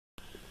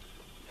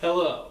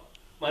Hello,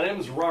 my name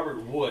is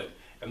Robert Wood,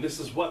 and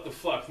this is What the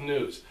Fuck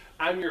News.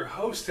 I'm your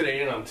host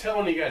today, and I'm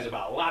telling you guys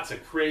about lots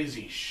of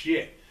crazy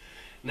shit.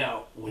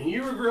 Now, when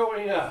you were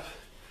growing up,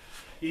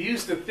 you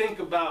used to think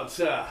about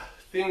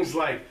things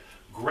like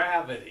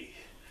gravity.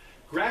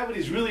 Gravity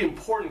is really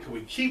important because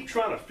we keep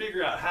trying to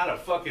figure out how the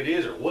fuck it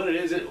is, or what it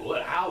is,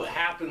 how it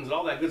happens, and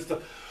all that good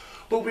stuff.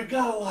 But we've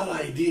got a lot of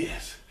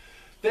ideas.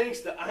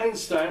 Thanks to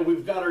Einstein,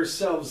 we've got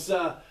ourselves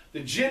the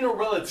general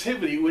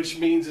relativity, which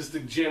means it's the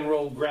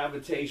general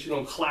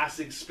gravitational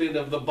classic spin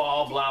of the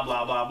ball, blah,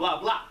 blah, blah, blah,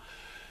 blah.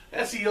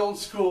 That's the old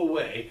school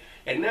way.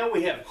 And now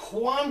we have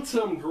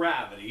quantum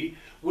gravity,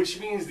 which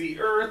means the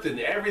Earth and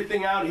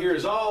everything out here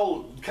is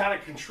all kind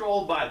of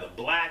controlled by the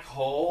black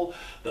hole,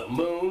 the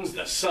moons,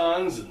 the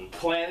suns, and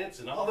planets,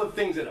 and all the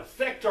things that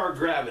affect our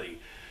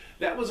gravity.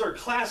 That was our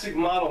classic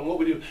model and what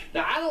we do.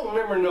 Now, I don't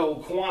remember no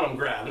quantum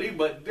gravity,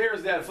 but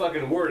there's that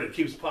fucking word that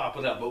keeps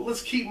popping up. But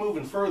let's keep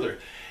moving further.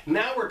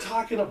 Now we're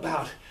talking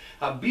about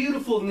a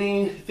beautiful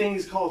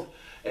thing called,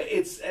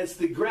 it's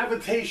the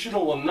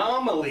gravitational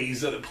anomalies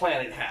that the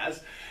planet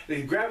has.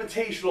 The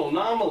gravitational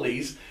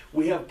anomalies,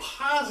 we have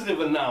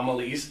positive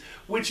anomalies,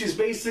 which is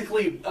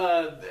basically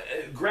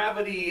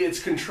gravity. It's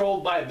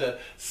controlled by the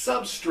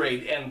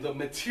substrate and the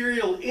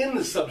material in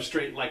the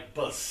substrate, like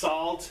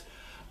basalt,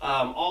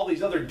 all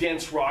these other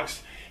dense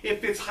rocks.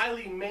 If it's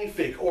highly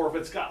mafic or if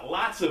it's got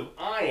lots of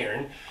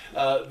iron,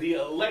 the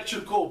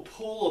electrical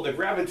pull of the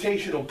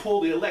gravitational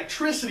pull, the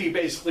electricity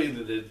basically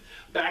that the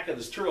back of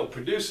this turtle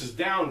produces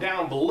down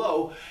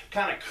below,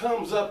 kind of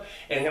comes up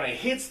and kind of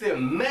hits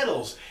them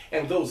metals,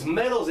 and those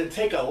metals that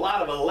take a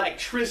lot of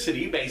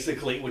electricity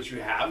basically, which you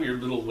have, your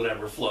little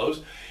whatever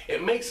flows,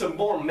 it makes them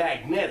more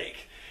magnetic.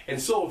 And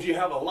so if you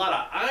have a lot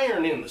of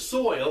iron in the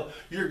soil,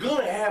 you're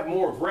going to have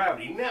more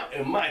gravity. Now,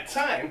 in my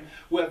time,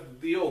 with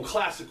the old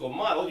classical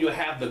model, you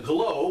have the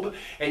globe,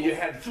 and you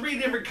had three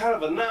different kind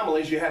of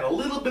anomalies. You had a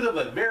little bit of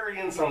a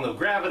variance on the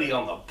gravity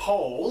on the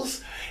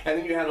poles, and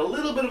then you had a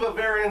little bit of a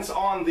variance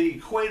on the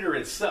equator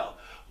itself.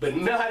 But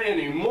not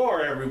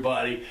anymore,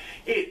 everybody.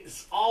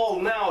 It's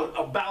all now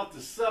about the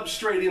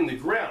substrate in the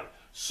ground.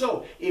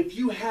 So, if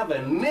you have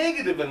a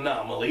negative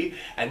anomaly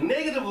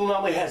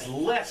has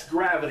less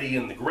gravity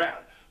in the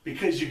ground,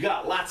 because you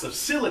got lots of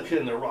silica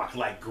in the rock,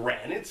 like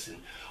granites and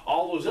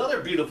all those other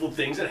beautiful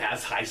things that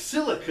has high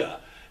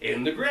silica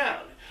in the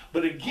ground.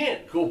 But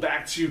again, go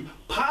back to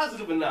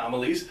positive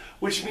anomalies,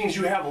 which means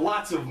you have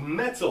lots of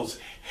metals,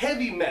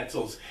 heavy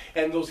metals,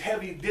 and those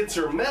heavy,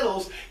 denser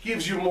metals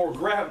gives you more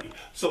gravity.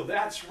 So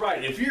that's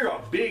right, if you're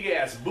a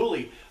big-ass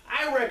bully,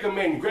 I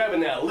recommend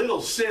grabbing that little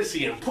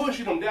sissy and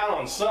pushing them down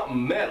on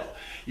something metal.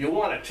 You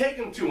want to take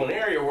them to an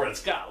area where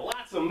it's got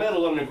lots of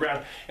metal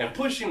underground and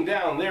push him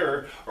down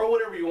there, or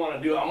whatever you want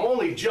to do. I'm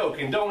only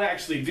joking, don't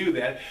actually do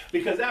that,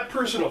 because that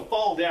person will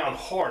fall down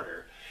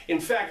harder.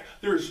 In fact,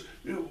 there's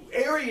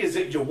areas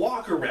that you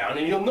walk around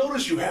and you'll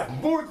notice you have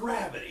more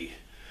gravity.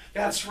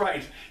 That's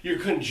right, you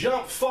can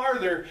jump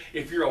farther.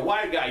 If you're a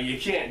white guy, you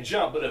can't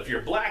jump, but if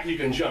you're black, you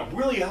can jump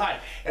really high.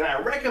 And I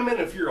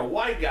recommend, if you're a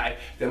white guy,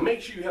 to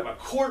make sure you have a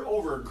court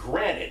over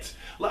granite,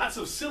 lots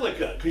of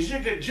silica, because you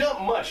can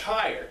jump much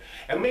higher.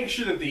 And make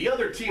sure that the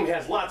other team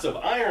has lots of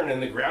iron in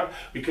the ground,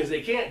 because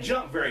they can't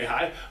jump very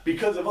high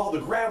because of all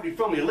the gravity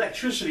from the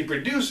electricity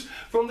produced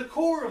from the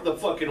core of the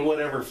fucking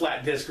whatever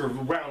flat disc or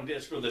round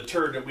disc or the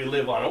turd that we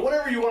live on, or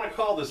whatever you want to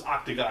call this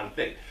octagon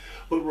thing.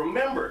 But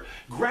remember,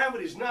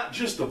 gravity's not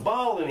just a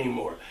ball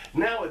anymore.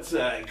 Now it's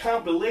a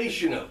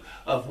compilation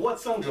of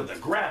what's under the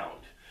ground.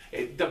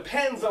 It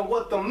depends on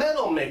what the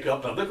metal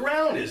makeup of the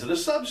ground is, the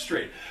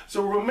substrate.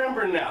 So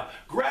remember now,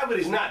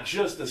 gravity's not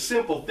just a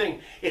simple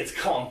thing, it's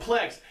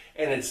complex.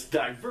 And it's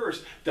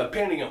diverse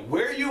depending on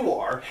where you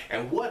are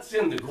and what's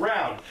in the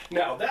ground.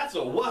 Now, that's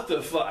a what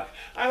the fuck.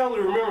 I only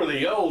remember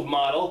the old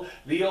model,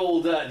 the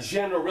old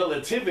general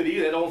relativity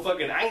that old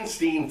fucking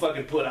Einstein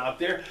fucking put out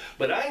there.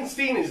 But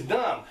Einstein is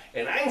dumb,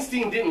 and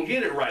Einstein didn't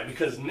get it right,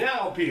 because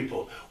now,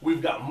 people,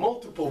 we've got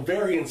multiple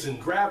variants in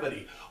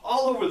gravity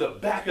all over the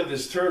back of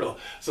this turtle.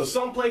 So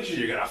some places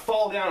you're going to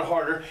fall down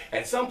harder,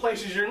 and some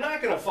places you're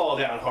not going to fall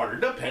down harder,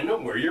 depending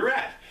on where you're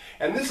at.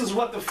 And this is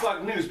What the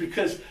Fuck News,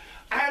 because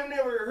I've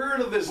never heard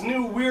of this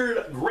new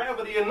weird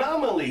gravity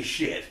anomaly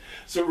shit.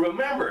 So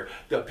remember,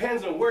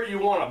 depends on where you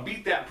want to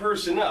beat that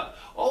person up.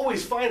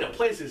 Always find a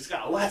place that's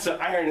got lots of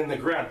iron in the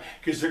ground,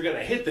 because they're going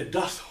to hit the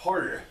dust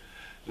harder.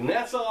 And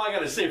that's all I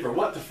got to say for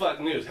What the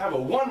Fuck News. Have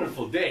a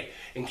wonderful day,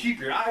 and keep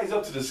your eyes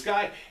up to the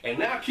sky, and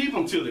now keep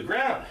them to the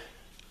ground.